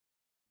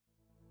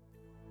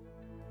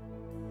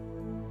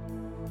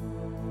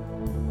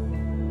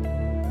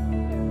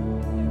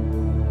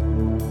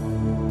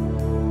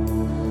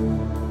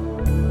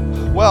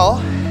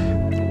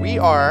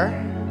are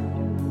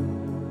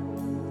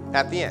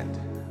at the end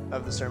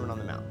of the Sermon on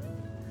the Mount.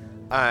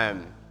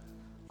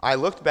 I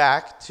looked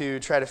back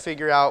to try to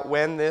figure out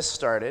when this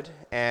started,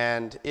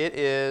 and it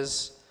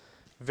is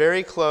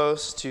very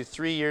close to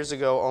 3 years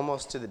ago,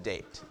 almost to the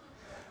date.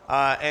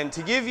 And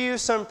to give you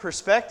some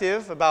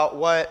perspective about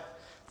what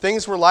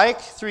things were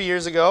like 3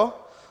 years ago,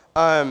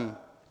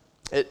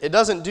 it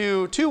doesn't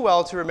do too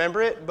well to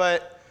remember it,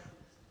 but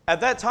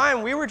at that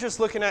time, we were just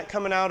looking at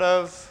coming out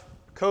of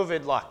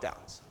COVID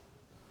lockdowns.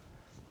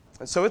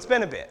 And so it's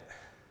been a bit.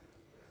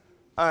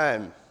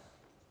 And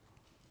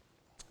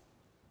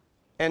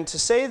to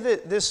say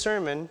that this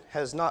sermon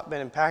has not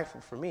been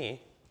impactful for me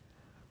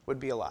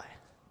would be a lie.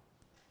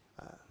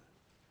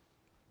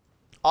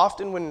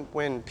 Often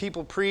when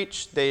people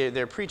preach,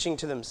 they're preaching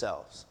to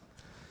themselves.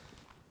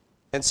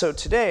 And so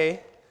today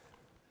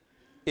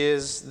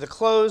is the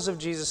close of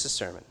Jesus'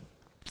 sermon.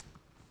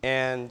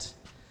 And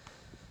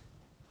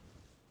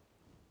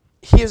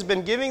he has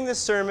been giving this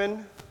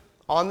sermon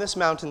on this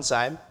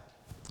mountainside,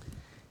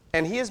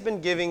 and he has been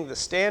giving the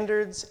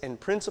standards and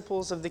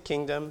principles of the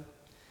kingdom.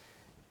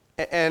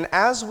 And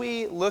as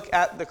we look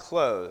at the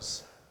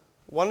close,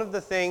 one of the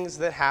things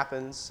that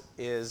happens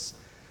is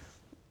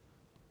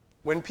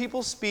when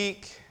people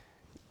speak,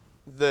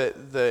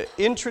 the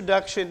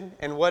introduction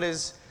and what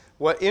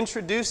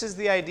introduces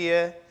the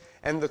idea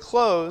and the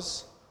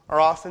close are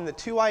often the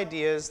two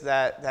ideas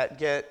that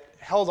get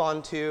held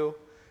on to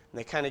and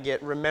they kind of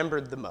get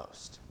remembered the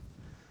most.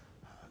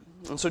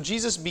 And so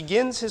Jesus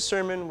begins his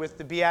sermon with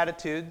the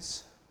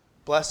Beatitudes,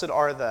 blessed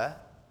are the,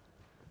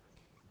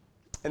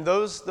 and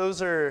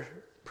those are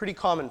pretty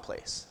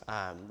commonplace.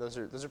 Those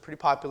are pretty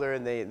popular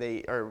and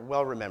they are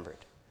well remembered.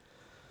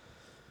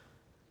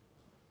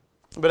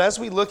 But as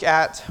we look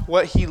at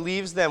what he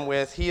leaves them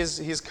with,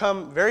 he's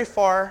come very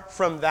far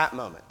from that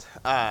moment.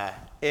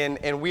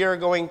 And we are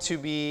going to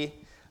be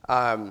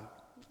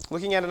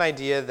looking at an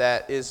idea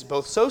that is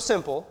both so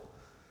simple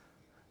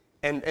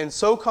and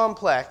so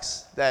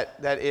complex that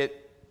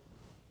it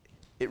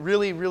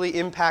really, really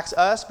impacts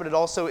us, but it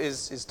also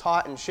is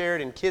taught and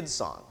shared in kids'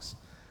 songs.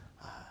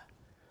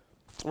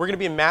 We're going to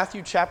be in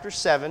Matthew chapter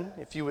 7.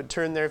 If you would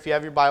turn there, if you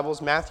have your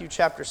Bibles, Matthew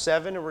chapter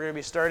 7, and we're going to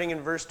be starting in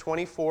verse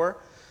 24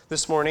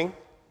 this morning.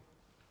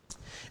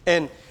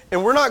 And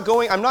I'm not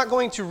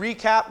going to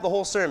recap the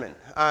whole sermon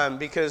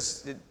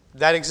because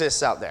that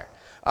exists out there.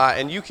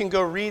 And you can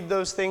go read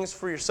those things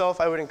for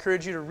yourself. I would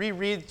encourage you to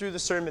reread through the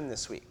sermon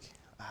this week.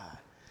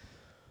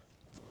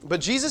 But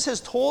Jesus has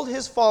told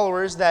his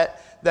followers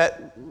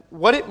that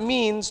what it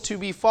means to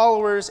be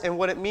followers and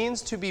what it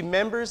means to be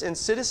members and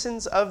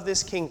citizens of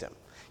this kingdom.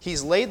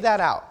 He's laid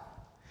that out.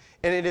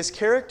 And it is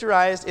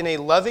characterized in a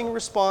loving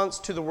response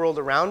to the world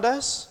around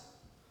us,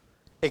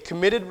 a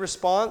committed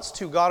response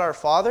to God our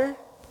Father,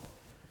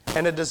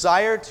 and a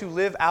desire to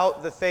live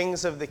out the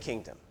things of the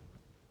kingdom.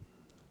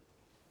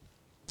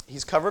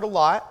 He's covered a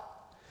lot.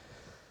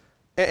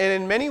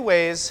 And in many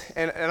ways,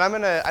 and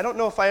I don't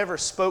know if I ever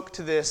spoke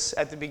to this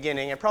at the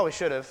beginning. I probably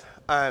should have.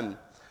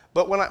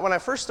 But when I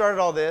first started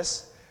all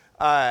this,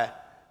 I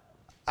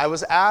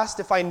was asked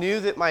if I knew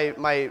that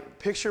my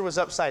picture was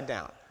upside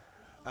down.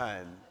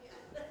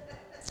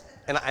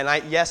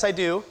 Yes, I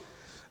do.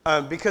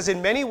 Because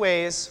in many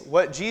ways,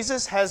 what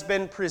Jesus has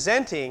been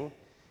presenting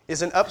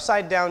is an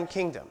upside down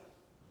kingdom.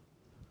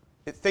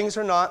 Things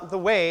are not the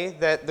way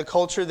that the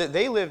culture that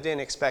they lived in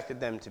expected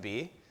them to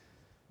be.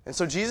 And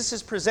so Jesus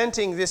is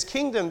presenting this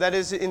kingdom that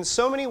is in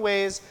so many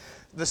ways,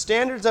 the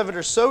standards of it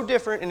are so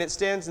different and it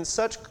stands in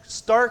such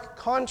stark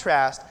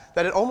contrast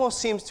that it almost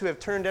seems to have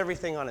turned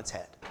everything on its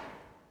head.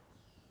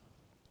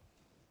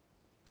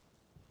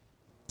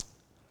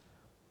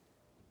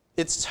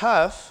 It's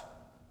tough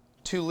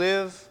to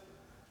live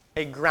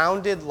a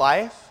grounded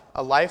life,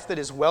 a life that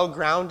is well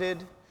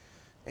grounded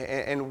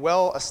and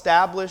well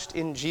established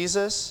in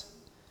Jesus,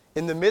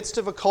 in the midst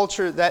of a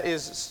culture that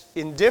is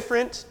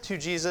indifferent to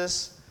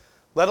Jesus,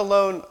 let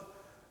alone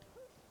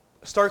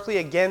starkly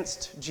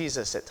against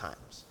Jesus at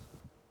times.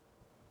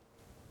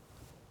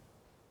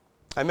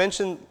 I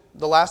mentioned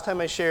the last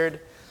time I shared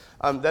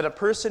that a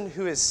person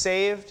who is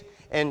saved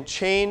and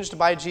changed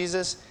by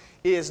Jesus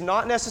is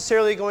not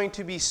necessarily going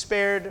to be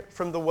spared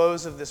from the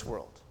woes of this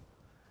world.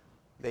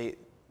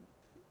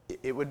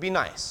 It would be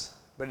nice,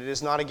 but it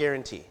is not a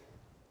guarantee.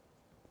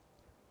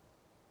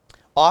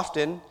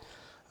 Often,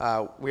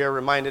 we are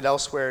reminded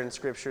elsewhere in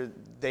Scripture,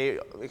 they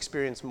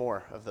experience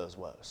more of those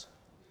woes.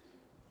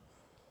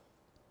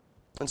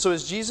 And so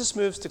as Jesus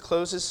moves to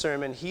close his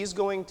sermon, he's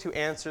going to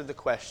answer the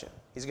question.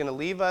 He's going to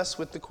leave us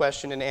with the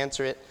question and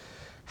answer it.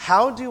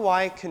 How do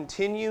I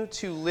continue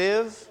to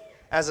live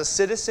as a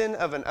citizen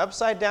of an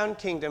upside-down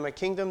kingdom, a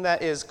kingdom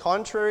that is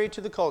contrary to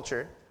the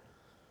culture,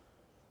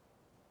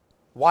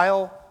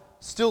 while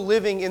still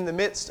living in the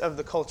midst of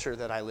the culture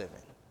that I live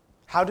in?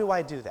 How do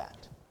I do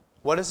that?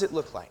 What does it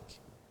look like?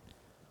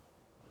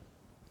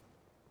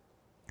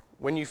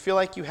 When you feel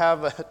like you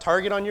have a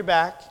target on your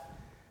back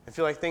and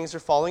feel like things are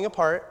falling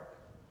apart,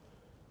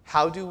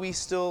 how do we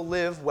still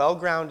live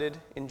well-grounded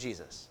in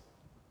Jesus?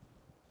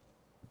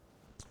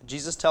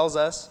 Jesus tells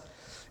us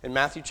in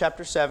Matthew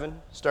chapter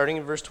 7, starting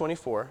in verse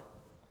 24.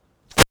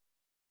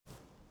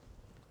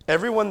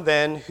 Everyone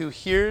then who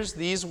hears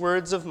these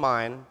words of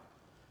mine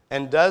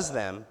and does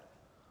them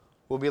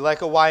will be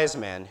like a wise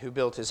man who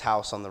built his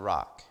house on the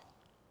rock.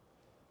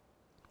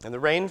 And the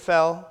rain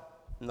fell,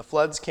 and the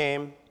floods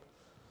came,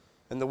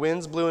 and the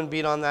winds blew and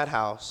beat on that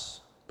house,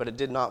 but it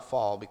did not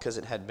fall because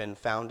it had been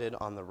founded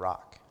on the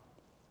rock.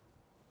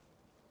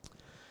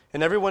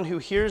 And everyone who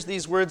hears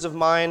these words of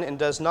mine and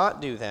does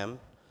not do them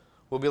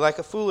will be like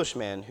a foolish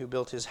man who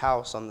built his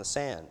house on the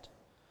sand.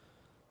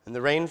 And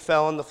the rain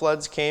fell, and the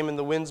floods came, and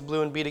the winds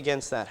blew and beat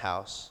against that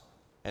house,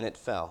 and it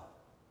fell.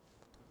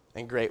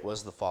 And great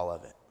was the fall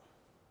of it.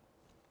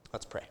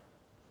 Let's pray.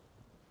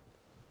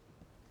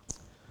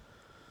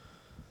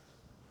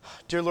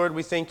 Dear Lord,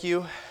 we thank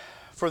you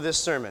for this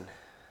sermon.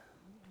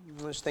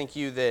 I just thank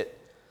you that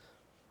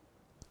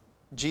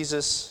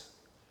Jesus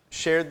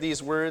shared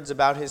these words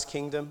about his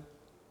kingdom.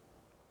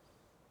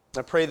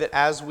 I pray that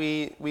as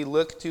we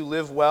look to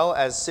live well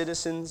as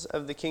citizens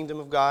of the kingdom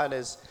of God,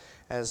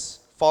 as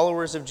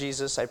followers of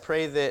Jesus, I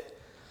pray that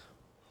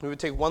we would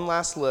take one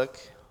last look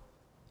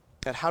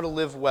at how to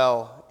live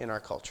well in our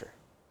culture.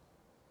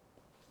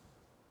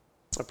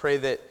 I pray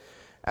that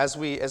as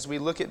we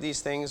look at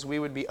these things, we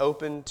would be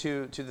open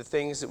to the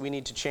things that we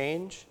need to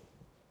change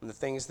and the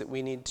things that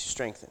we need to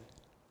strengthen.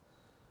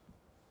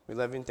 We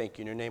love you and thank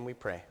you. In your name we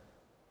pray.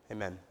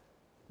 Amen.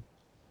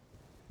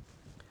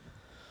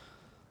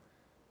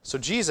 So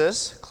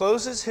Jesus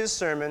closes his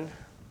sermon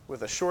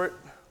with a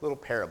short little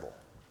parable,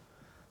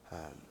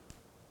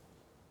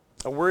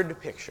 a word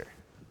picture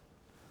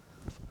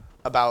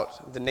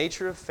about the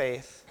nature of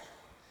faith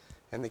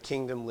and the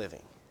kingdom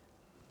living.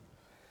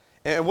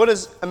 And what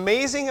is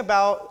amazing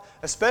about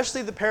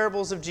especially the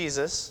parables of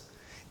Jesus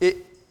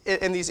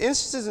and these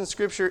instances in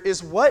Scripture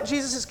is what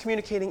Jesus is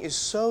communicating is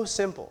so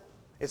simple.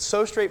 It's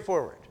so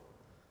straightforward.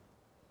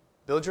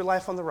 Build your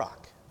life on the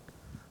rock.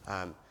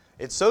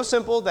 It's so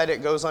simple that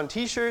it goes on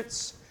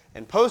t-shirts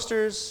and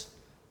posters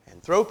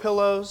and throw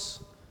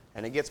pillows,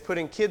 and it gets put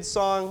in kids'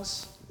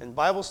 songs and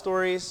Bible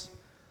stories,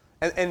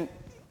 and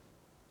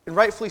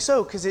rightfully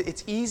so, because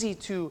it's easy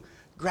to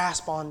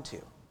grasp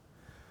onto.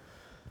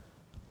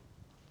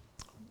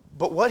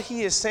 But what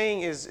he is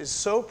saying is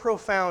so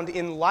profound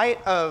in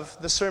light of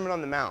the Sermon on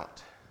the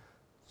Mount.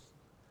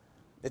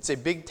 It's a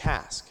big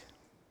task.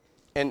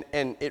 And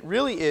it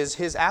really is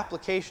his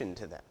application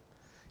to them.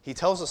 He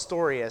tells a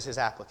story as his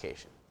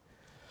application.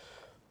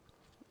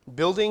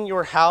 Building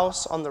your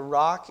house on the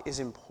rock is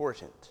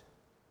important.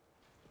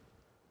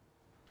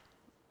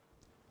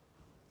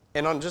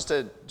 And on just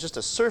a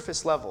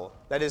surface level,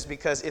 that is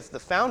because if the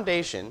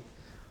foundation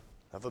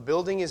of a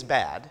building is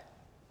bad,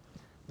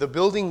 the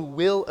building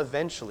will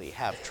eventually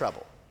have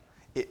trouble.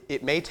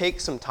 It may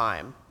take some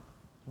time,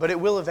 but it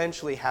will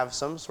eventually have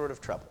some sort of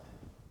trouble.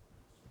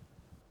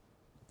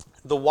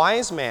 The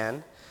wise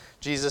man,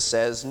 Jesus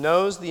says,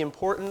 knows the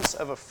importance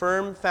of a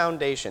firm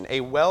foundation,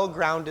 a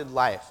well-grounded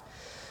life.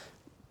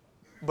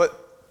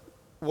 But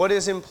what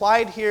is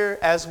implied here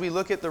as we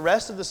look at the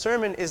rest of the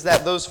sermon is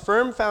that those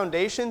firm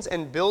foundations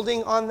and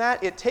building on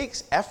that, it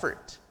takes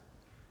effort.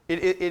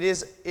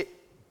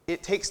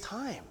 It takes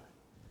time.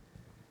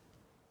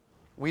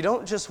 We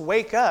don't just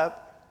wake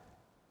up,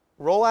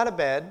 roll out of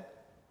bed,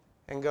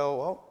 and go,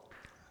 well,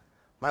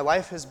 my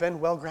life has been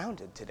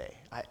well-grounded today.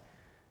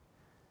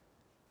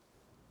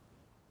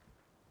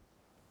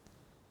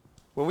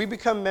 When we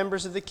become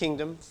members of the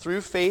kingdom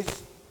through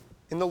faith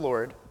in the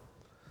Lord,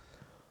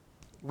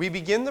 we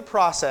begin the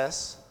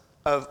process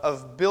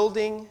of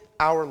building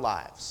our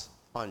lives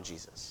on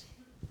Jesus.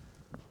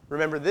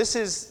 Remember, this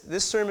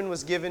sermon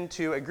was given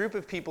to a group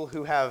of people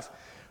who have,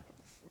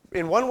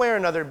 in one way or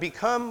another,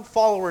 become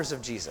followers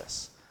of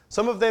Jesus.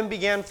 Some of them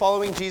began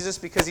following Jesus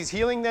because he's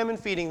healing them and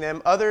feeding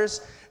them.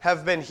 Others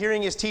have been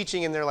hearing his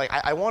teaching and they're like,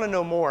 I want to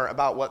know more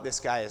about what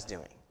this guy is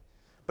doing.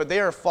 But they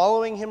are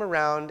following him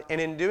around, and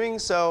in doing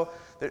so,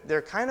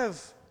 they're kind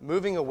of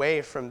moving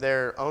away from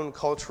their own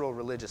cultural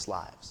religious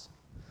lives.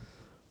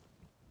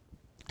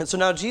 And so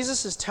now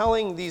Jesus is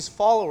telling these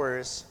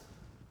followers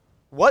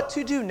what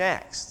to do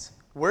next.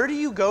 Where do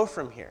you go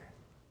from here?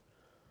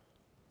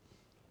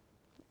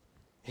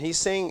 And he's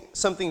saying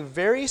something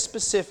very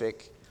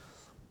specific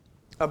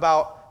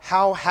about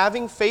how,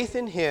 having faith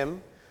in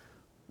him,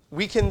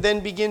 we can then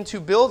begin to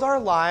build our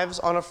lives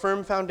on a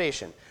firm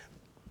foundation.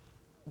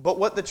 But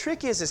what the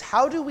trick is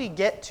how do we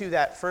get to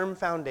that firm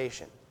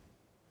foundation?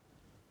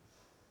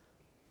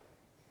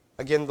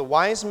 Again, the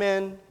wise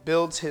man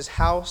builds his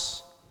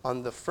house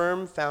on the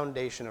firm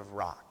foundation of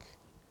rock.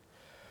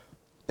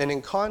 And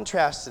in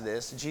contrast to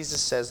this,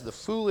 Jesus says the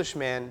foolish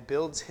man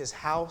builds his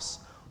house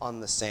on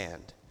the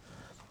sand.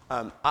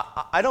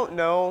 I don't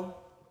know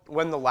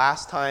when the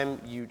last time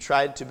you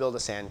tried to build a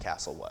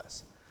sandcastle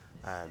was.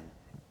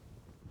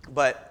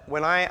 But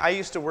when I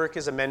used to work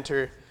as a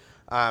mentor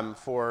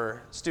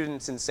for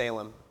students in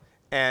Salem,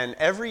 and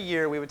every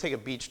year we would take a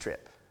beach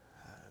trip.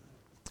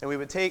 And we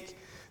would take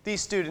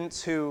these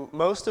students who,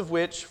 most of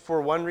which,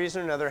 for one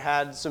reason or another,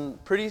 had some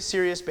pretty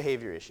serious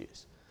behavior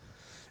issues.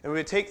 And we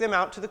would take them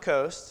out to the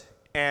coast,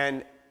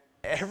 And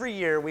every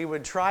year we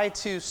would try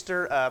to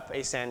stir up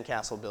a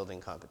sandcastle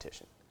building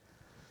competition.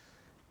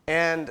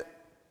 And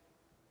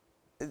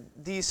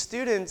these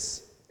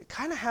students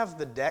kind of have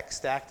the deck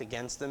stacked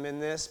against them in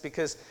this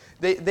because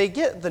they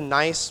get the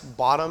nice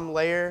bottom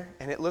layer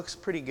and it looks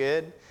pretty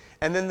good.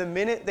 And then the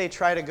minute they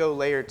try to go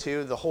layer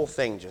 2, the whole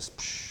thing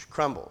just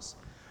crumbles.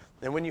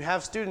 And when you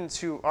have students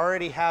who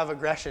already have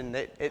aggression,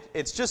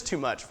 it's just too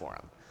much for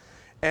them.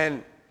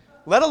 And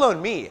let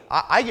alone me,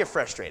 I get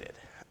frustrated.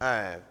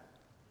 And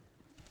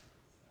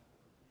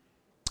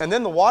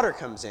then the water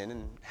comes in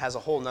and has a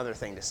whole nother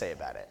thing to say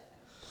about it.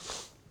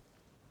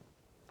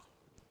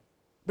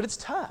 But it's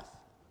tough.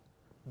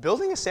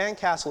 Building a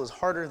sandcastle is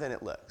harder than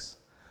it looks.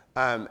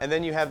 And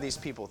then you have these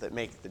people that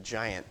make the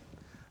giant,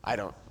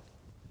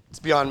 it's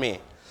beyond me.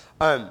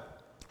 But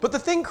the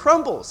thing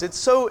crumbles. It's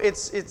so,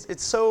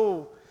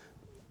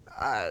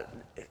 I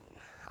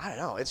don't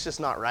know, it's just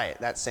not right.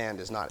 That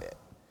sand is not it.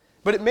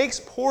 But it makes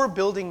poor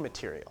building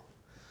material.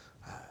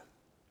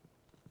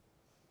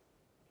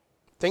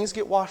 Things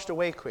get washed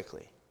away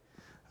quickly.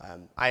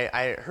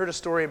 I heard a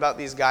story about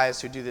these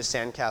guys who do this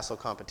sandcastle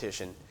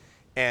competition,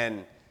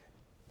 and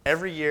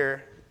every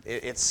year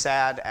it's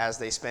sad as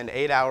they spend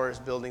 8 hours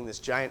building this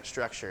giant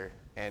structure,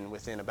 and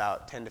within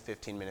about 10 to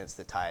 15 minutes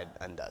the tide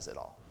undoes it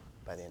all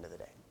by the end of the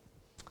day.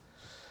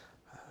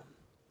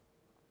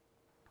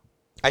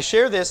 I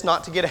share this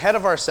not to get ahead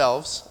of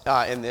ourselves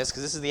in this,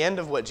 because this is the end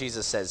of what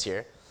Jesus says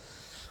here.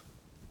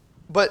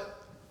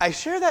 But I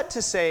share that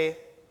to say,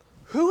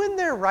 who in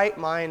their right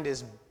mind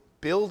is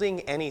building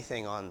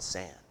anything on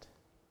sand?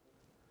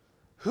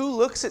 Who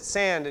looks at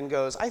sand and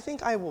goes, I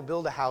think I will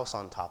build a house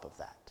on top of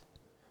that?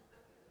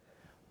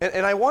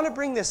 And I want to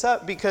bring this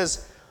up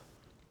because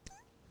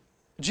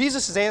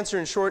Jesus' answer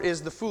in short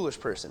is the foolish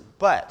person.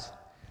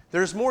 But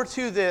there's more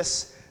to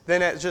this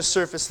than at just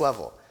surface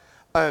level.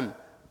 In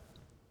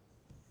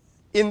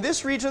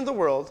this region of the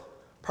world,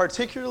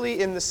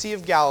 particularly in the Sea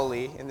of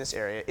Galilee, in this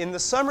area, in the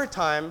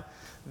summertime,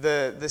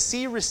 the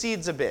sea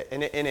recedes a bit,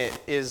 and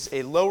it is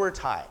a lower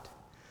tide.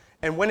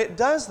 And when it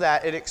does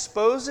that, it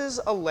exposes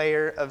a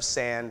layer of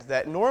sand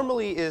that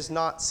normally is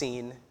not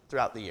seen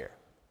throughout the year.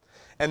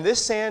 And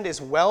this sand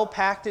is well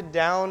packed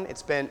down.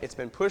 It's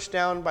been pushed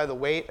down by the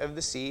weight of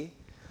the sea.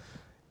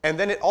 And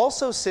then it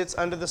also sits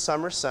under the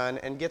summer sun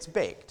and gets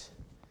baked.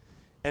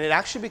 And it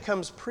actually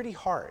becomes pretty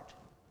hard.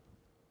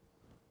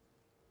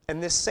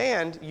 And this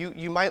sand,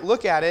 you might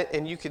look at it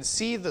and you can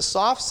see the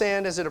soft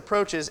sand as it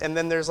approaches, and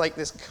then there's like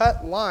this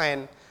cut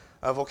line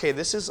of, okay,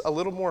 this is a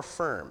little more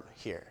firm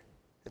here.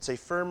 It's a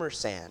firmer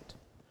sand.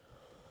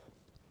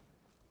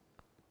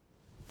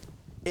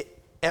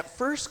 At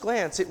first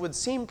glance, it would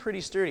seem pretty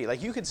sturdy.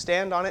 Like you could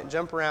stand on it,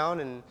 jump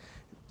around, and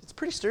it's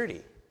pretty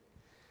sturdy.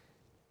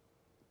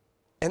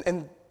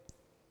 And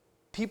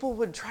people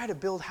would try to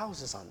build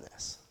houses on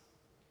this.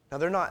 Now,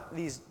 they're not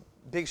these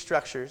big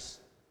structures,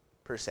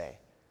 per se,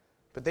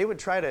 but they would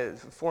try to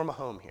form a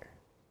home here.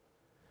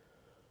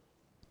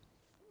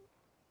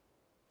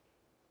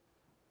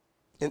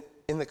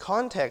 In the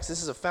context,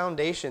 this is a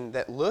foundation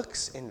that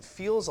looks and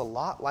feels a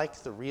lot like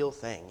the real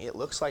thing. It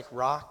looks like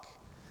rock.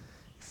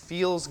 It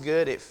feels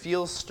good. It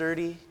feels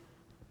sturdy.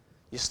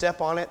 You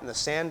step on it and the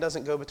sand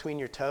doesn't go between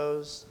your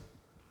toes.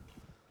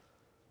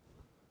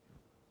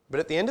 But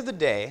at the end of the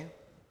day,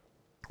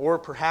 or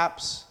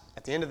perhaps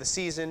at the end of the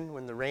season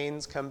when the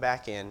rains come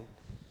back in,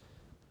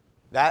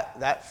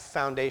 that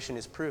foundation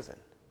is proven.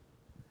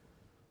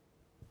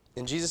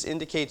 And Jesus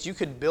indicates you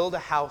could build a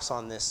house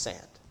on this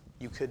sand.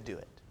 You could do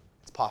it.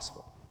 It's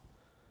possible.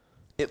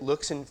 It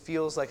looks and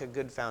feels like a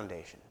good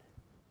foundation.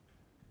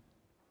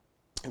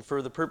 And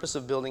for the purpose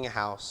of building a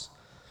house,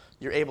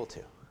 you're able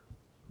to.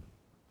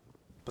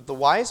 But the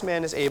wise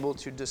man is able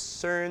to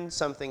discern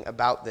something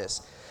about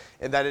this,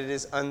 and that it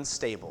is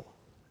unstable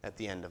at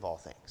the end of all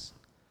things.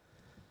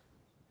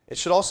 It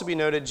should also be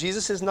noted,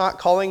 Jesus is not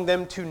calling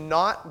them to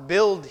not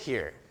build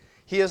here.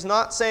 He is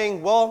not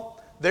saying,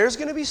 well, there's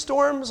going to be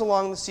storms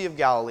along the Sea of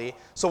Galilee,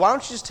 so why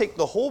don't you just take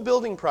the whole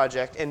building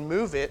project and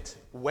move it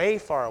way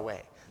far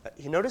away?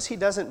 You notice he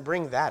doesn't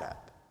bring that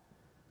up.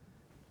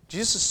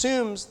 Jesus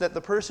assumes that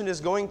the person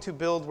is going to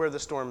build where the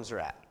storms are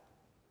at.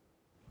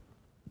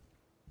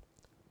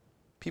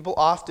 People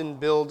often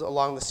build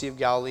along the Sea of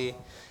Galilee,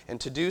 and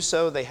to do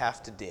so, they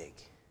have to dig,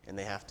 and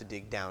they have to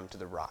dig down to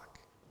the rock.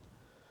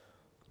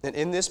 And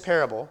in this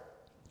parable,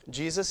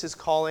 Jesus is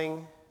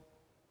calling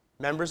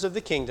members of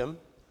the kingdom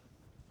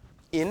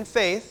in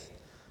faith.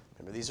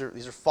 Remember, these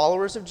are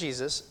followers of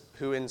Jesus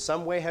who in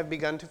some way have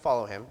begun to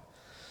follow him,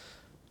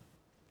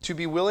 to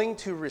be willing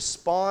to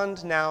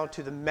respond now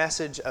to the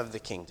message of the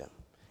kingdom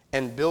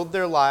and build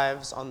their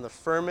lives on the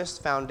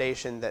firmest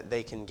foundation that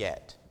they can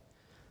get,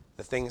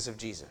 the things of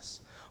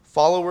Jesus.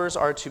 Followers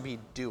are to be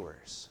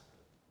doers.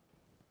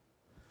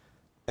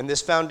 And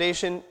this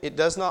foundation, it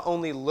does not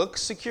only look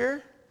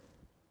secure,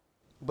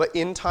 but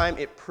in time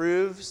it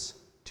proves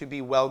to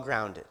be well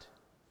grounded.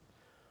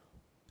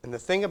 And the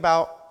thing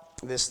about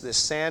this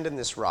sand and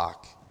this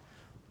rock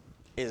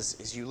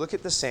is you look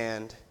at the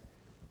sand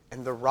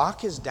and the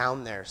rock is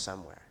down there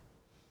somewhere.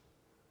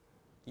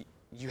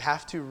 you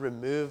have to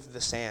remove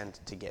the sand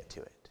to get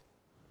to it.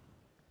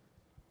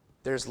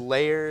 There's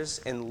layers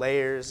and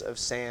layers of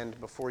sand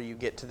before you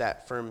get to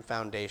that firm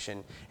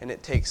foundation, and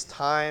it takes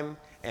time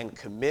and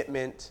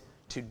commitment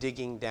to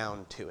digging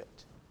down to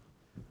it.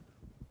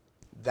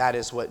 That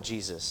is what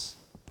Jesus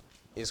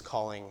is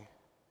calling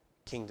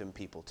kingdom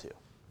people to.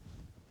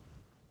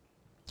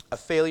 A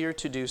failure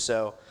to do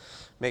so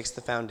makes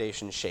the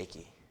foundation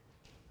shaky.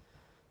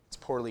 It's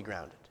poorly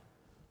grounded.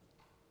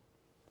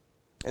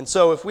 And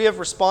so if we have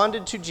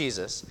responded to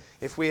Jesus,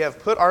 if we have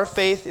put our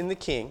faith in the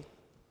King,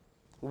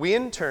 we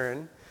in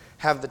turn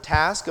have the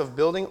task of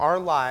building our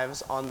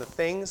lives on the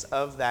things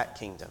of that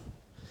kingdom.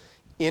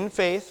 In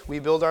faith, we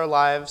build our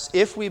lives.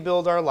 If we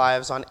build our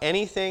lives on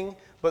anything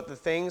but the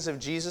things of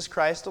Jesus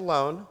Christ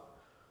alone,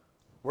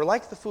 we're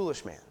like the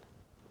foolish man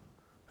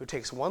who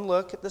takes one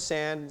look at the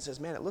sand and says,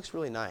 man, it looks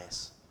really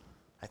nice.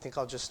 I think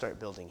I'll just start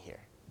building here.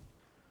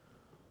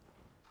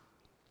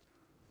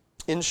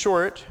 In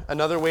short,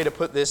 another way to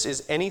put this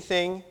is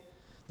anything,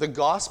 the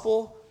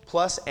gospel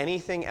plus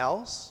anything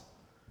else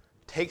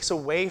takes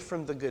away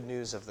from the good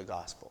news of the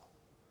gospel.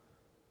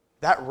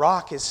 That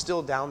rock is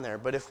still down there,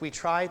 but if we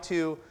try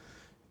to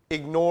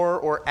ignore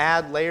or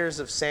add layers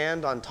of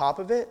sand on top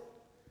of it,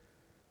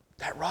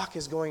 that rock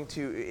is going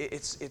to,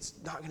 it's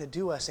not going to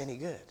do us any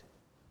good.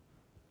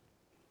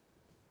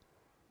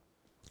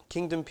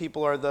 Kingdom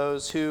people are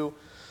those who,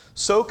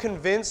 so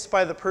convinced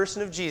by the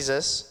person of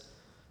Jesus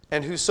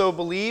and who so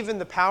believe in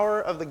the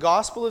power of the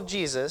gospel of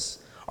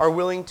Jesus, are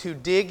willing to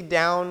dig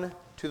down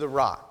to the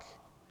rock,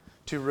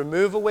 to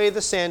remove away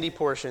the sandy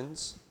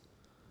portions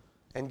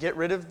and get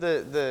rid of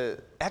the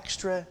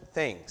extra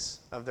things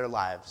of their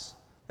lives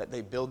that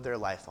they build their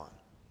life on.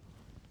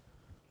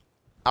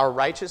 Our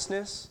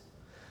righteousness,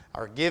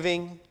 our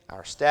giving,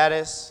 our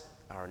status,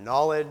 our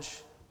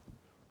knowledge,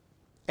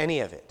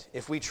 any of it.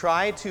 If we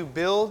try to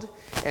build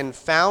and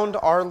found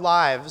our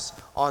lives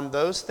on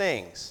those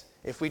things,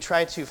 if we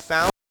try to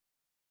found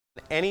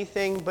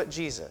anything but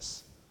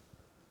Jesus,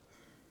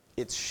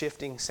 it's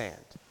shifting sand.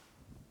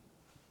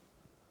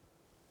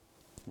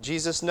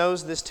 Jesus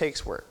knows this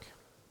takes work.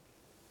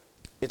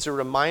 It's a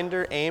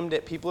reminder aimed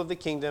at people of the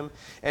kingdom,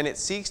 and it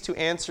seeks to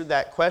answer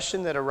that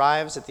question that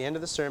arrives at the end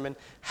of the sermon: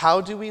 how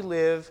do we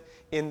live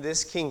in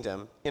this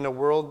kingdom in a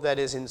world that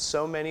is in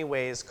so many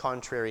ways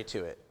contrary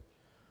to it?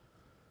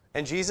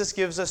 And Jesus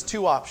gives us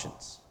two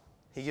options.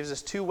 He gives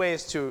us two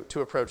ways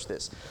to approach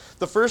this.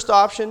 The first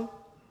option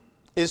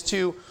is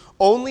to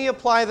only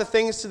apply the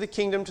things to the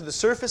kingdom to the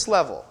surface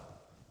level.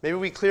 Maybe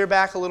we clear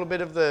back a little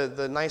bit of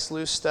the nice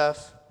loose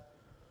stuff.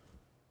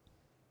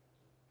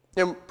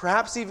 And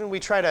perhaps even we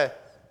try to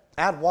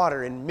add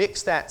water and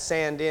mix that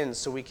sand in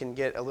so we can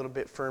get a little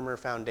bit firmer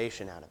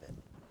foundation out of it.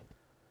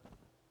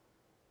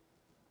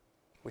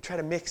 We try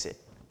to mix it.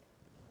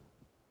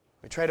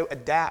 We try to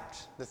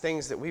adapt the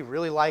things that we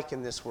really like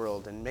in this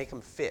world and make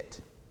them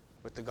fit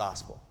with the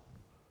gospel.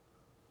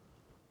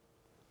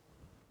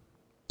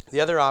 The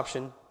other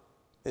option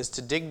is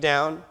to dig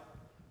down,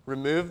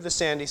 remove the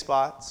sandy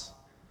spots,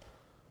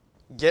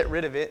 get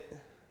rid of it,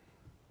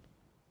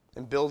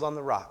 and build on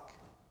the rock.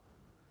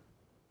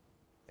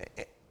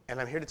 And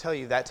I'm here to tell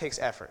you that takes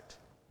effort.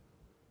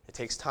 It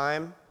takes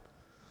time,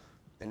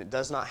 and it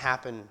does not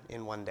happen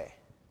in one day.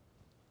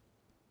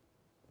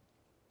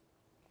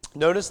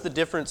 Notice the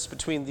difference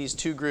between these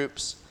two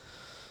groups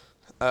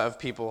of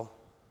people.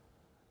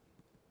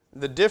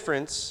 The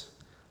difference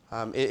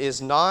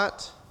is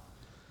not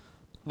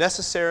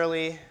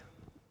necessarily,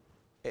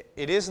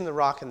 it is in the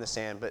rock and the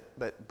sand,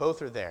 but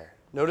both are there.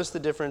 Notice the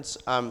difference.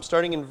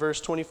 Starting in verse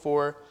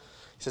 24,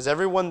 he says,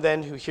 "Everyone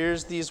then who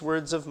hears these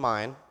words of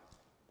mine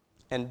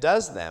and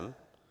does them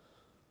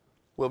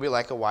will be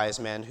like a wise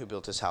man who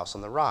built his house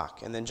on the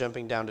rock." And then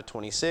jumping down to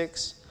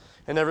 26,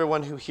 "And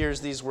everyone who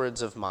hears these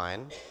words of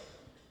mine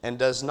and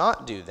does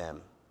not do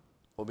them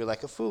will be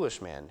like a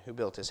foolish man who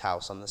built his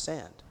house on the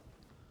sand."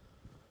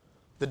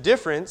 The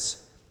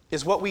difference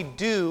is what we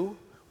do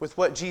with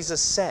what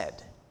Jesus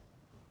said.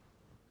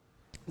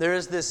 There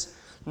is this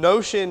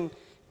notion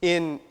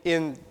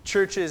in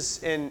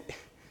churches and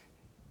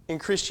in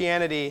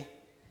Christianity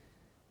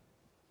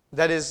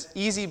that is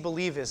easy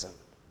believism.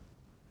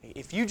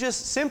 If you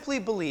just simply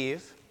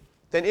believe,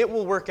 then it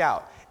will work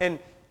out. And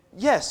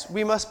yes,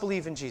 we must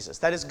believe in Jesus.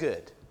 That is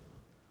good.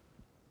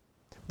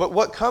 But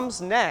what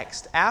comes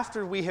next,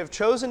 after we have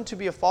chosen to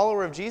be a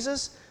follower of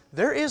Jesus,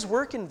 there is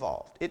work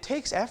involved. It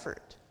takes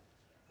effort.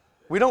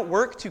 We don't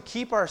work to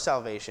keep our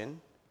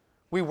salvation.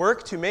 We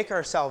work to make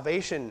our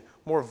salvation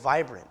more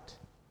vibrant.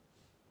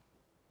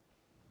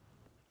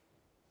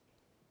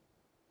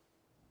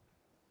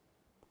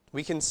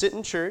 We can sit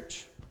in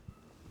church,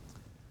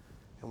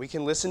 and we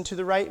can listen to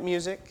the right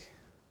music.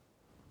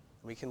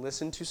 We can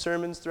listen to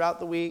sermons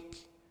throughout the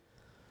week.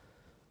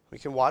 We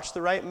can watch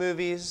the right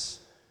movies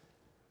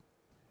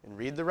and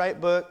read the right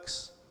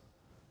books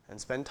and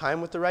spend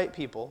time with the right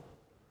people.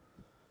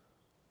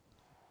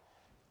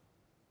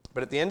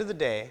 But at the end of the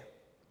day,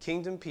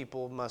 kingdom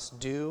people must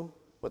do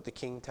what the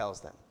king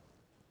tells them.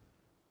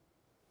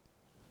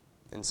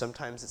 And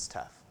sometimes it's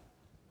tough.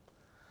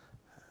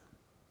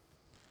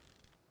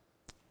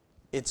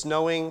 It's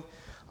knowing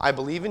I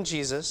believe in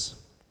Jesus,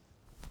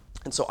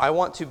 and so I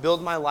want to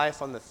build my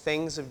life on the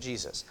things of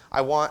Jesus.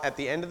 I want, at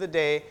the end of the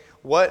day,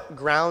 what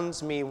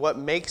grounds me, what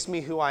makes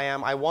me who I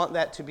am, I want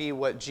that to be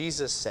what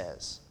Jesus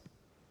says.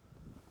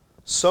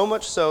 So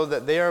much so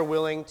that they are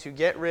willing to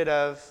get rid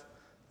of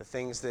the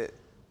things that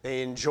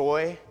they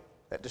enjoy,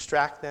 that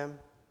distract them.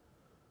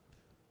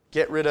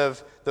 Get rid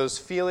of those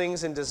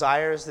feelings and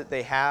desires that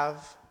they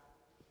have.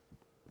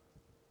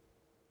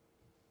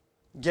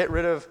 Get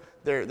rid of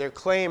their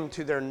claim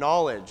to their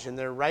knowledge and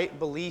their right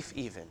belief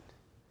even.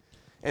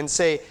 And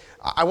say,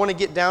 I want to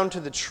get down to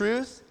the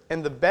truth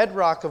and the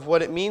bedrock of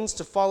what it means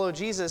to follow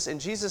Jesus. And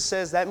Jesus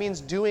says that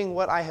means doing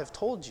what I have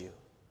told you.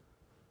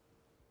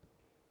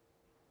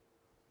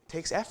 It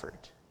takes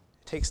effort.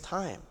 It takes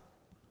time.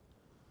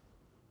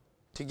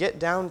 To get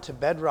down to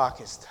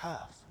bedrock is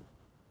tough.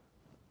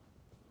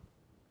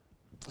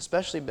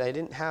 Especially, they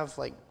didn't have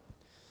like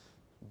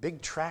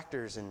big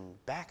tractors and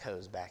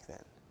backhoes back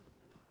then.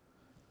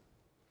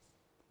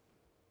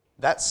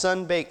 That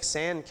sun-baked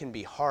sand can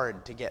be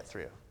hard to get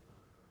through.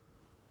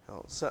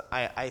 So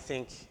I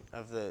think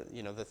of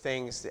the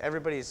things,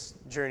 everybody's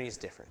journey is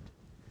different.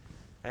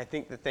 And I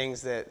think the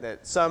things that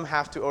some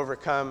have to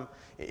overcome,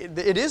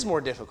 it is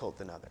more difficult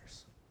than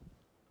others.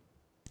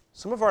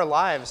 Some of our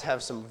lives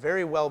have some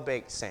very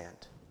well-baked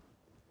sand.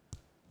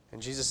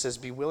 And Jesus says,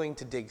 be willing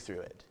to dig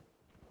through it,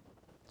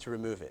 to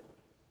remove it.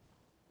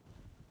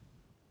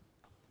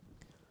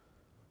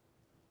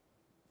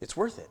 It's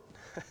worth it.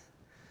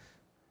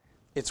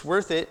 It's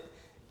worth it.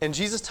 And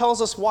Jesus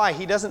tells us why.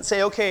 He doesn't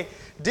say, okay,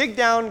 dig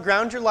down,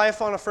 ground your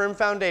life on a firm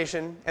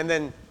foundation, and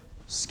then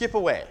skip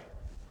away.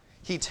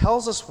 He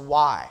tells us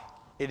why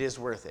it is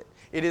worth it.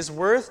 It is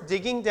worth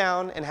digging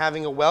down and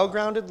having a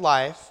well-grounded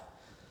life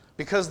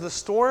because the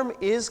storm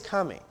is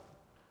coming.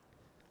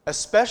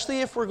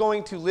 Especially if we're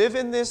going to live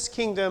in this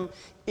kingdom,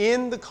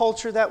 in the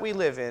culture that we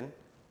live in.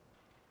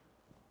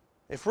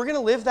 If we're going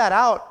to live that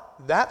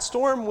out, that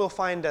storm will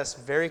find us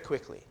very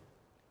quickly.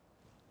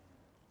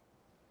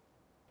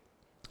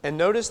 And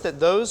notice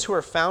that those who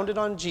are founded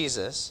on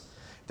Jesus,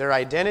 their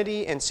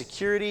identity and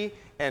security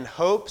and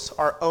hopes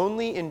are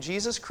only in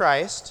Jesus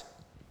Christ.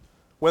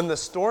 When the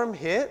storm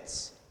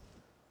hits,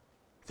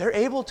 they're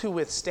able to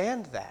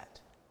withstand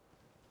that.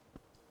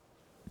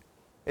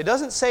 It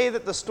doesn't say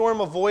that the storm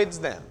avoids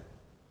them.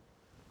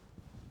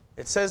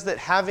 It says that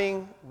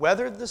having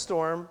weathered the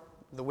storm,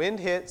 the wind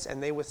hits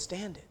and they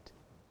withstand it.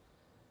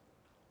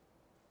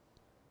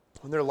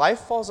 When their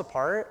life falls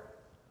apart,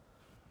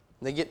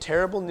 they get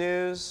terrible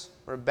news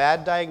or a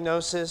bad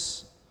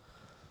diagnosis,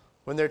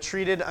 when they're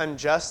treated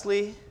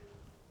unjustly,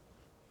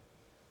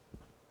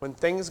 when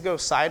things go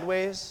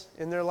sideways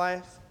in their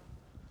life,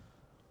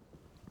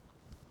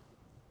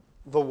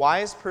 the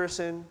wise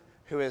person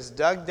who has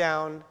dug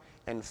down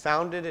and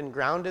founded and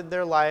grounded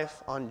their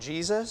life on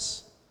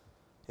Jesus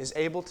is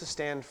able to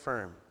stand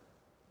firm.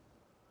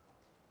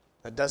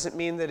 That doesn't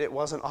mean that it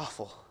wasn't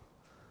awful.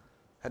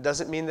 That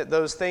doesn't mean that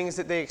those things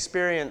that they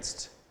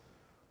experienced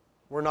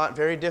were not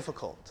very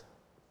difficult.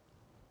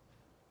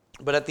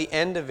 But at the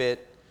end of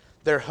it,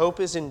 their hope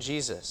is in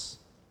Jesus.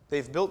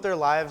 They've built their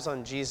lives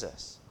on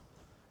Jesus,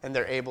 and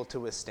they're able to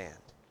withstand.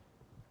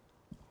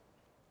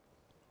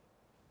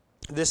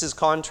 This is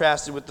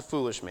contrasted with the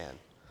foolish man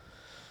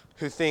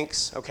who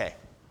thinks, okay,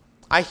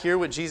 I hear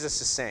what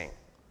Jesus is saying.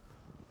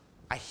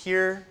 I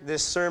hear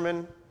this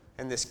sermon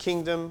and this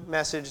kingdom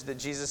message that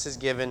Jesus has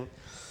given,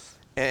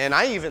 and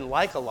I even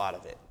like a lot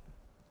of it.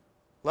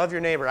 Love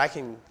your neighbor.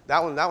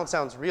 That one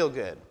sounds real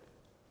good.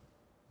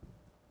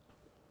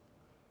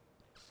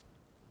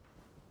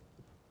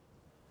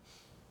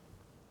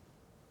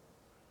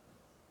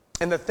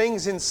 And the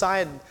things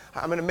inside,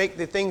 I'm going to make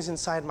the things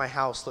inside my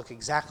house look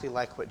exactly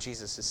like what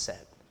Jesus has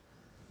said.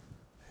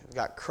 I've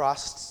got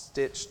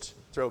cross-stitched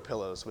throw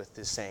pillows with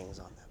his sayings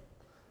on them.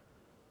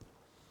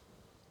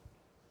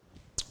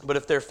 But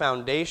if their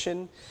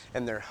foundation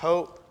and their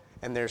hope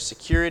and their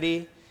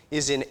security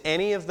is in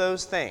any of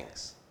those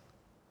things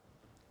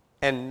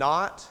and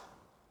not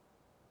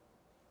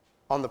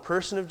on the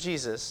person of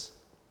Jesus,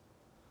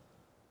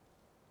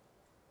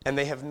 and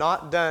they have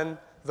not done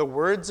the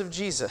words of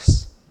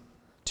Jesus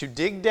to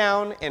dig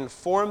down and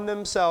form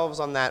themselves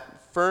on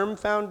that firm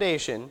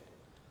foundation,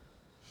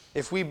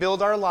 if we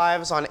build our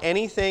lives on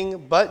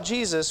anything but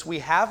Jesus, we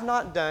have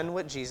not done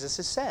what Jesus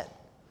has said.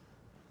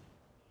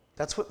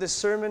 That's what this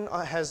sermon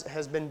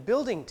has been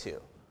building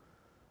to.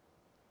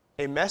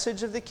 A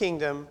message of the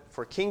kingdom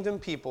for kingdom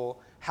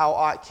people. How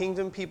ought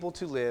kingdom people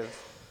to live?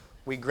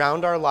 We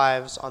ground our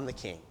lives on the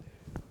King,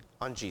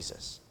 on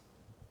Jesus.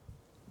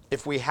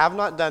 If we have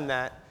not done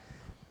that,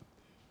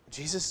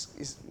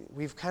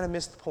 we've kind of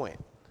missed the point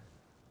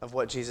of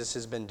what Jesus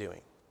has been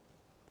doing.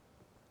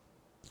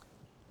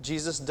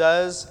 Jesus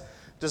does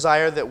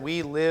desire that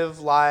we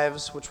live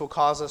lives which will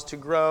cause us to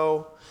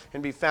grow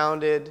and be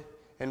founded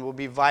and will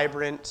be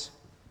vibrant.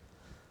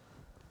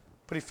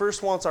 But he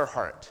first wants our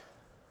heart.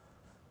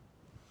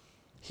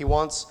 He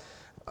wants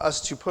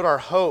us to put our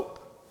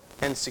hope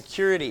and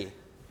security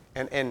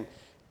and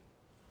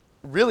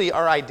really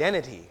our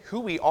identity, who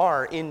we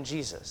are in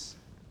Jesus.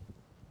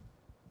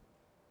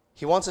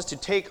 He wants us to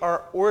take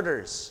our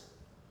orders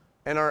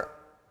and our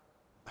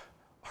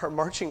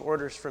marching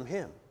orders from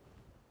him.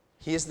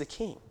 He is the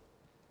king.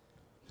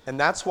 And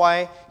that's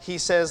why he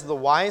says the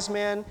wise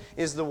man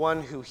is the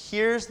one who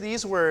hears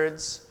these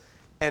words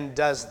and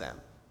does them.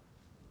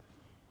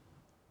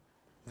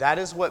 That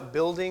is what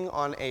building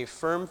on a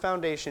firm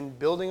foundation,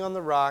 building on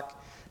the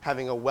rock,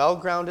 having a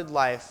well-grounded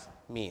life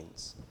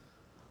means.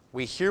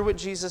 We hear what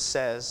Jesus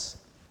says,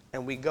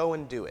 and we go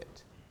and do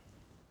it.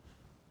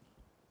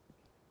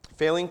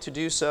 Failing to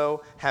do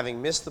so,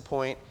 having missed the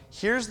point,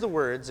 hears the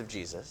words of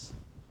Jesus,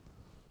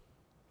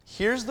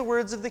 hears the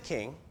words of the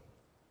king,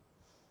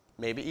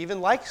 maybe even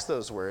likes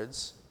those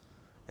words,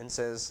 and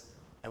says,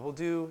 I will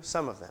do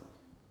some of them,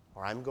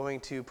 or I'm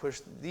going to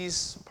push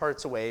these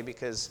parts away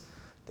because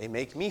they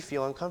make me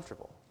feel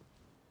uncomfortable.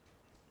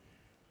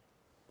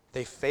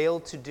 They fail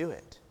to do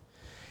it.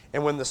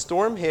 And when the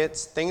storm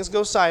hits, things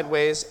go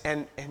sideways,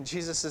 and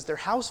Jesus says their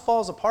house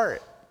falls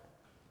apart.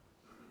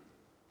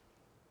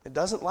 It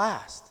doesn't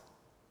last.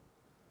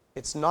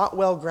 It's not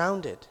well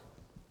grounded.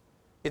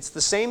 It's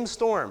the same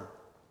storm.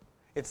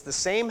 It's the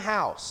same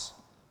house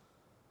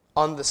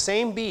on the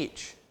same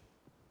beach.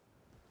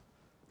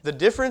 The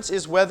difference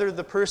is whether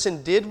the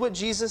person did what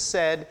Jesus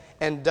said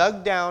and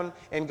dug down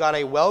and got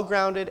a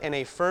well-grounded and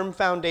a firm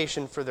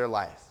foundation for their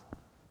life.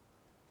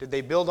 Did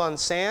they build on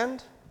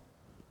sand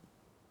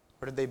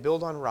or did they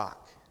build on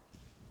rock?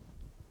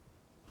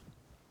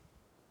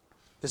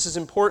 This is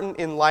important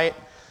in light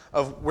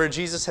of where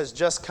Jesus has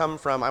just come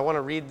from. I want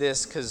to read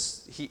this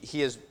because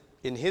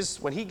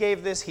when he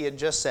gave this, he had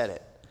just said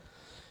it.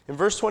 In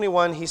verse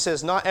 21, he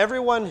says, Not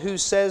everyone who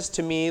says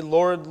to me,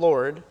 Lord,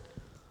 Lord,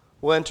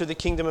 will enter the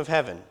kingdom of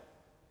heaven,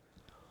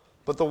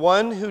 but the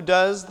one who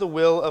does the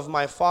will of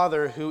my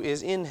Father who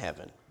is in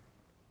heaven.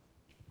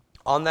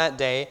 On that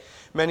day,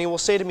 many will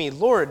say to me,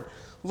 Lord,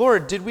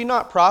 Lord, did we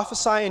not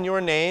prophesy in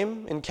your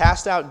name and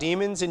cast out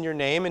demons in your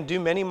name and do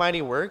many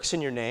mighty works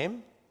in your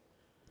name?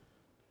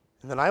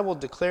 And then I will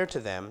declare to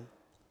them,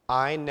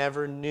 I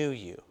never knew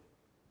you.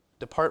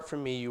 Depart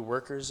from me, you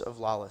workers of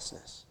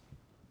lawlessness.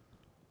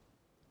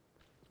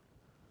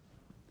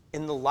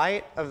 In the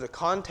light of the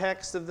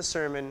context of the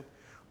sermon,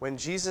 when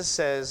Jesus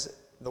says,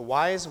 the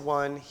wise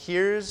one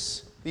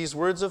hears these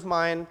words of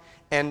mine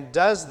and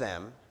does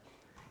them,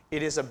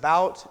 it is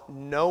about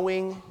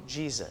knowing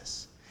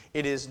Jesus.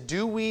 It is,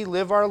 do we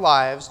live our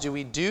lives, do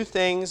we do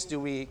things, do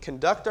we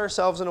conduct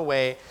ourselves in a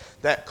way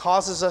that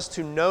causes us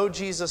to know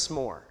Jesus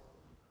more?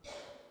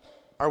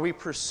 Are we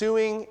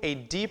pursuing a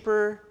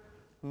deeper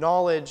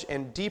knowledge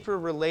and deeper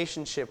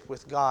relationship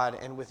with God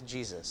and with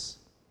Jesus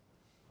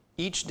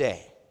each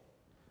day?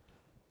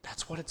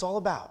 That's what it's all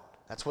about.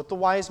 That's what the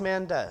wise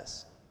man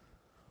does.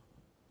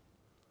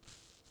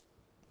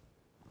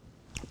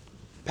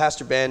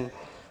 Pastor Ben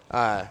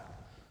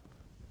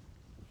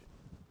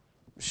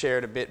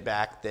shared a bit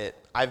back that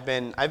I've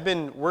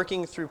been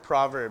working through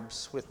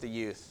Proverbs with the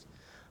youth,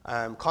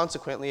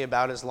 consequently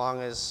about as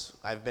long as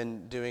I've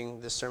been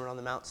doing this Sermon on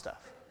the Mount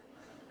stuff.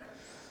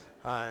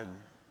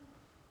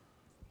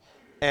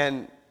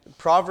 And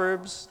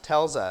Proverbs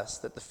tells us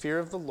that the fear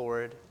of the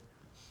Lord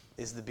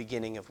is the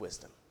beginning of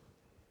wisdom.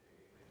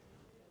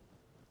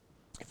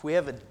 If we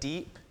have a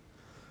deep,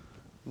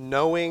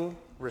 knowing,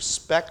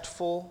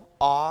 respectful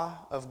awe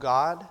of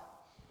God,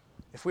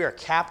 if we are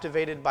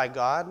captivated by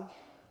God,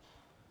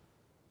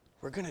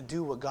 we're going to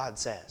do what God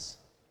says.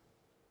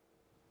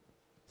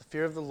 The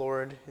fear of the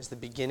Lord is the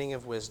beginning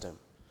of wisdom.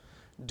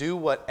 Do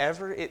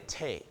whatever it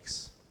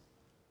takes.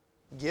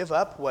 Give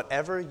up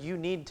whatever you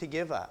need to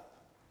give up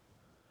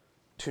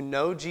to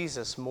know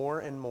Jesus more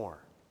and more.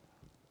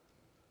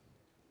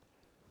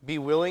 Be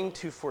willing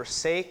to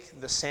forsake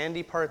the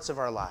sandy parts of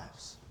our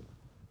lives.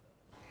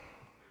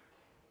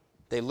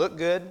 They look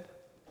good.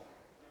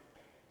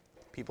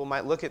 People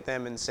might look at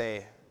them and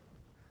say,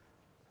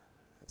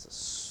 it's a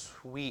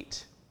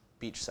sweet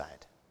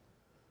beachside.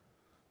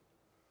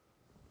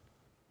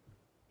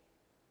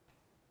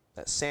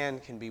 That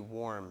sand can be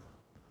warm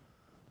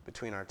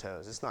between our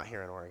toes. It's not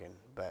here in Oregon,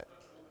 but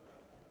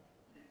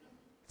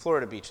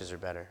Florida beaches are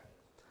better.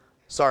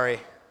 Sorry.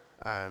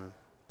 But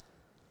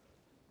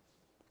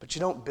you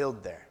don't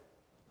build there.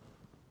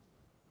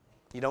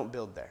 You don't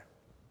build there.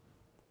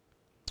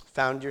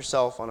 Found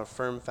yourself on a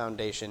firm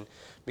foundation,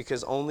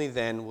 because only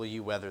then will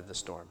you weather the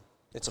storm.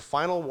 It's a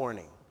final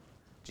warning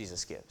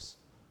Jesus gives.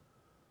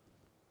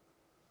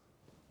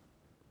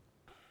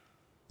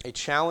 A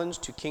challenge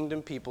to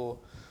kingdom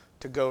people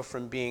to go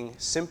from being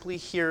simply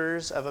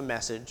hearers of a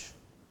message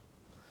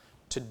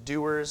to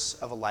doers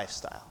of a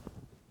lifestyle.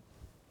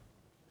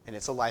 And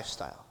it's a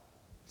lifestyle.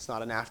 It's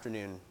not an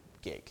afternoon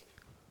gig.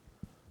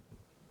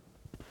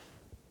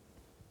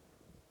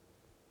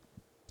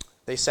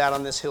 They sat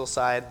on this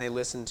hillside and they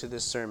listened to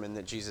this sermon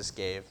that Jesus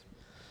gave.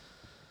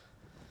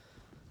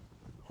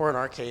 Or in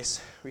our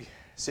case, we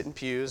sit in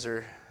pews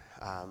or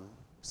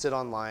sit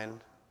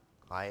online.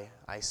 I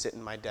sit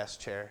in my desk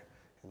chair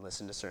and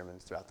listen to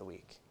sermons throughout the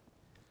week.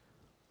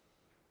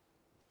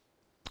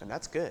 And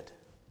that's good.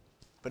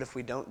 But if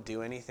we don't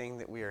do anything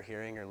that we are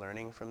hearing or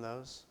learning from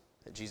those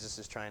that Jesus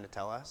is trying to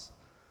tell us,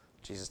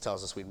 Jesus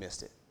tells us we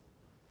missed it.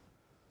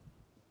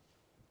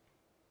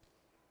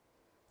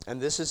 And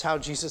this is how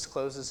Jesus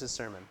closes his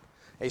sermon.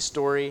 A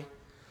story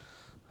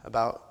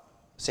about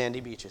sandy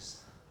beaches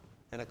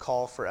and a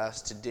call for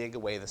us to dig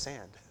away the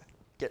sand,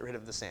 get rid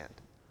of the sand.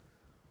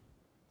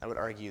 I would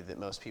argue that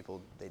most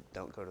people, they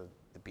don't go to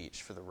the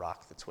beach for the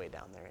rock that's way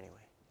down there anyway.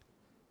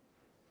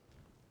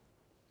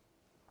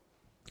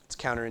 It's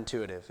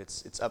counterintuitive.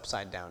 It's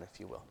upside down, if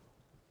you will.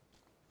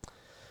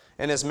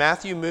 And as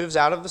Matthew moves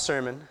out of the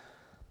sermon,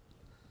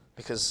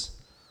 because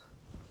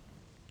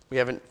we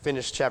haven't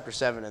finished chapter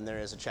 7 and there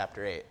is a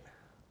chapter 8.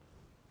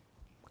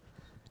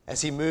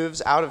 As he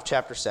moves out of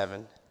chapter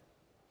 7,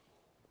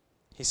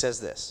 he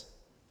says this.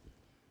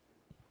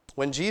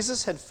 When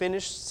Jesus had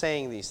finished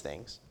saying these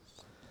things,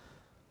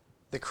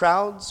 the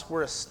crowds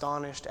were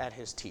astonished at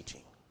his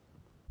teaching.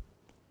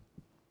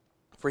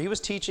 For he was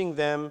teaching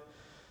them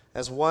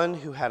as one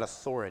who had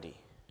authority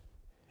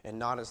and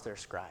not as their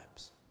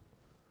scribes.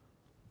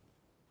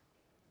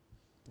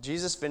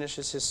 Jesus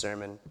finishes his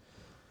sermon,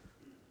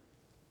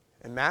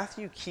 and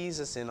Matthew keys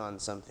us in on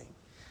something.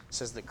 It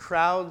says the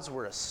crowds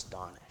were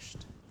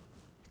astonished.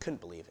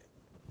 Couldn't believe it.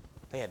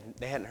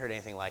 They hadn't heard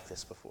anything like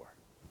this before.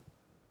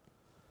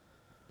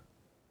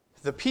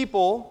 The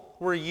people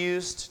were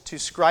used to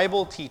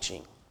scribal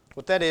teaching.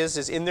 What that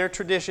is in their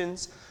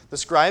traditions, the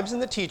scribes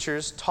and the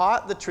teachers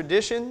taught the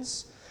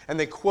traditions, and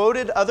they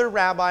quoted other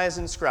rabbis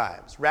and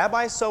scribes.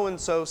 Rabbi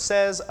so-and-so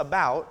says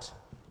about,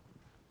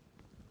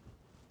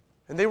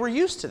 and they were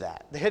used to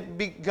that. They had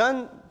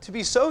begun to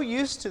be so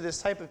used to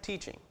this type of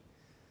teaching.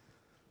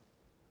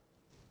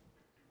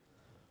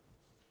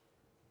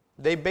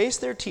 They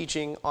based their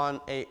teaching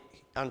on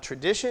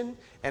tradition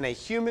and a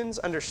human's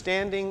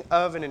understanding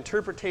of and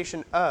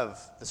interpretation of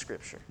the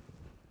Scripture.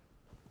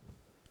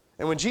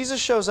 And when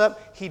Jesus shows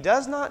up, he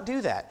does not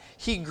do that.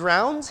 He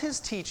grounds his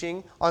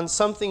teaching on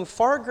something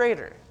far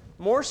greater,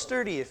 more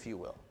sturdy, if you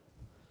will.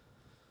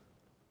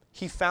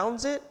 He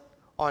founds it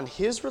on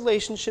his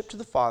relationship to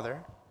the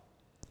Father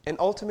and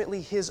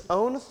ultimately his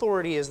own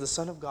authority as the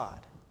Son of God,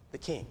 the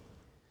King.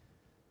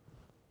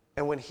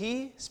 And when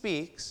he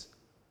speaks,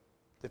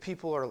 the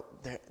people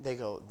they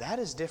go, that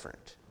is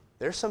different.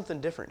 There's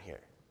something different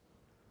here.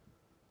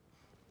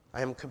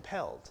 I am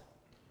compelled.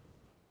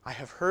 I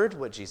have heard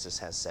what Jesus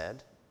has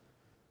said,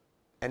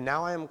 and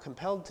now I am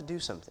compelled to do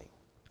something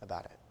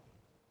about it.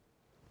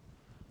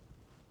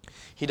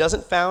 He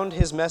doesn't found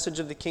his message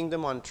of the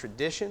kingdom on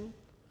tradition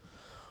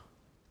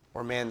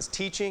or man's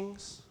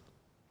teachings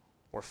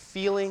or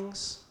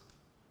feelings,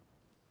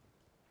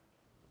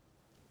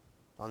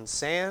 on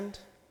sand.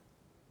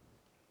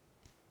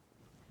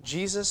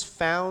 Jesus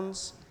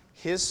founds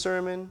his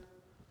sermon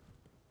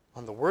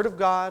on the Word of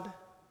God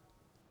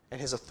and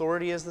his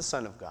authority as the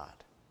Son of God,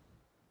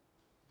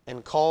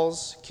 and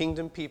calls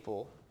kingdom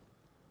people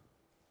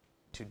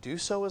to do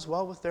so as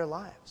well with their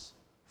lives.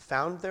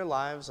 Found their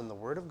lives on the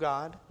Word of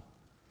God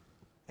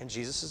and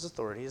Jesus'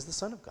 authority as the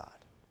Son of God.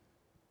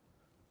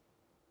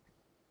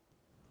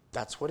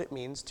 That's what it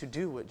means to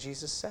do what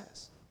Jesus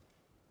says.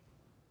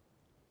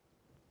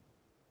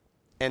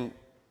 And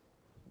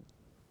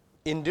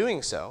in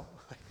doing so,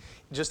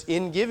 just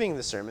in giving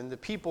the sermon, the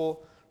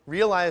people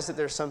realize that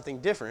there's something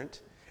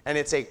different, and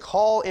it's a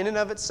call in and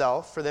of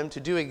itself for them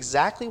to do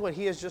exactly what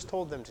he has just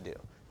told them to do.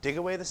 Dig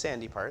away the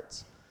sandy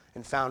parts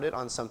and found it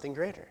on something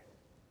greater.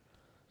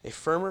 A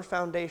firmer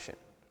foundation,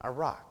 a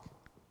rock.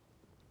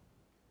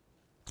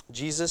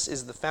 Jesus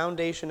is the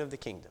foundation of the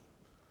kingdom.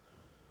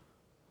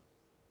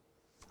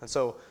 And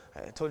so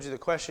I told you the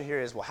question here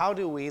is, well, how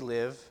do we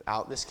live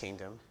out this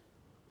kingdom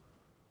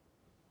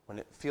when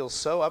it feels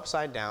so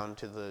upside down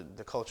to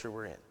the culture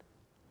we're in?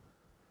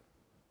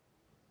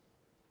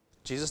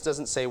 Jesus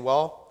doesn't say,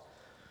 well,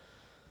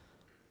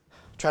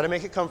 try to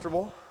make it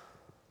comfortable,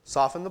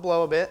 soften the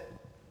blow a bit,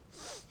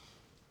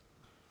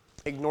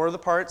 ignore the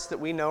parts that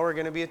we know are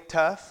going to be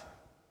tough.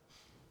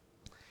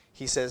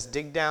 He says,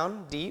 dig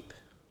down deep,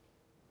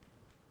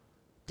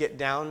 get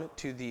down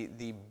to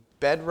the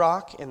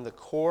bedrock and the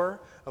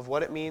core of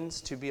what it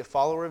means to be a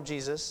follower of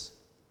Jesus,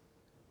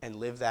 and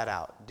live that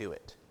out. Do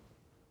it.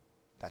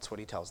 That's what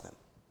he tells them.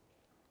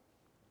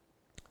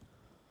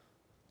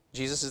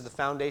 Jesus is the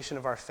foundation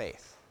of our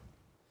faith,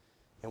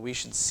 and we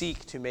should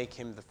seek to make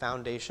him the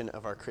foundation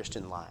of our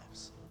Christian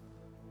lives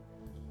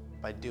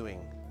by doing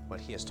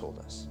what he has told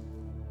us.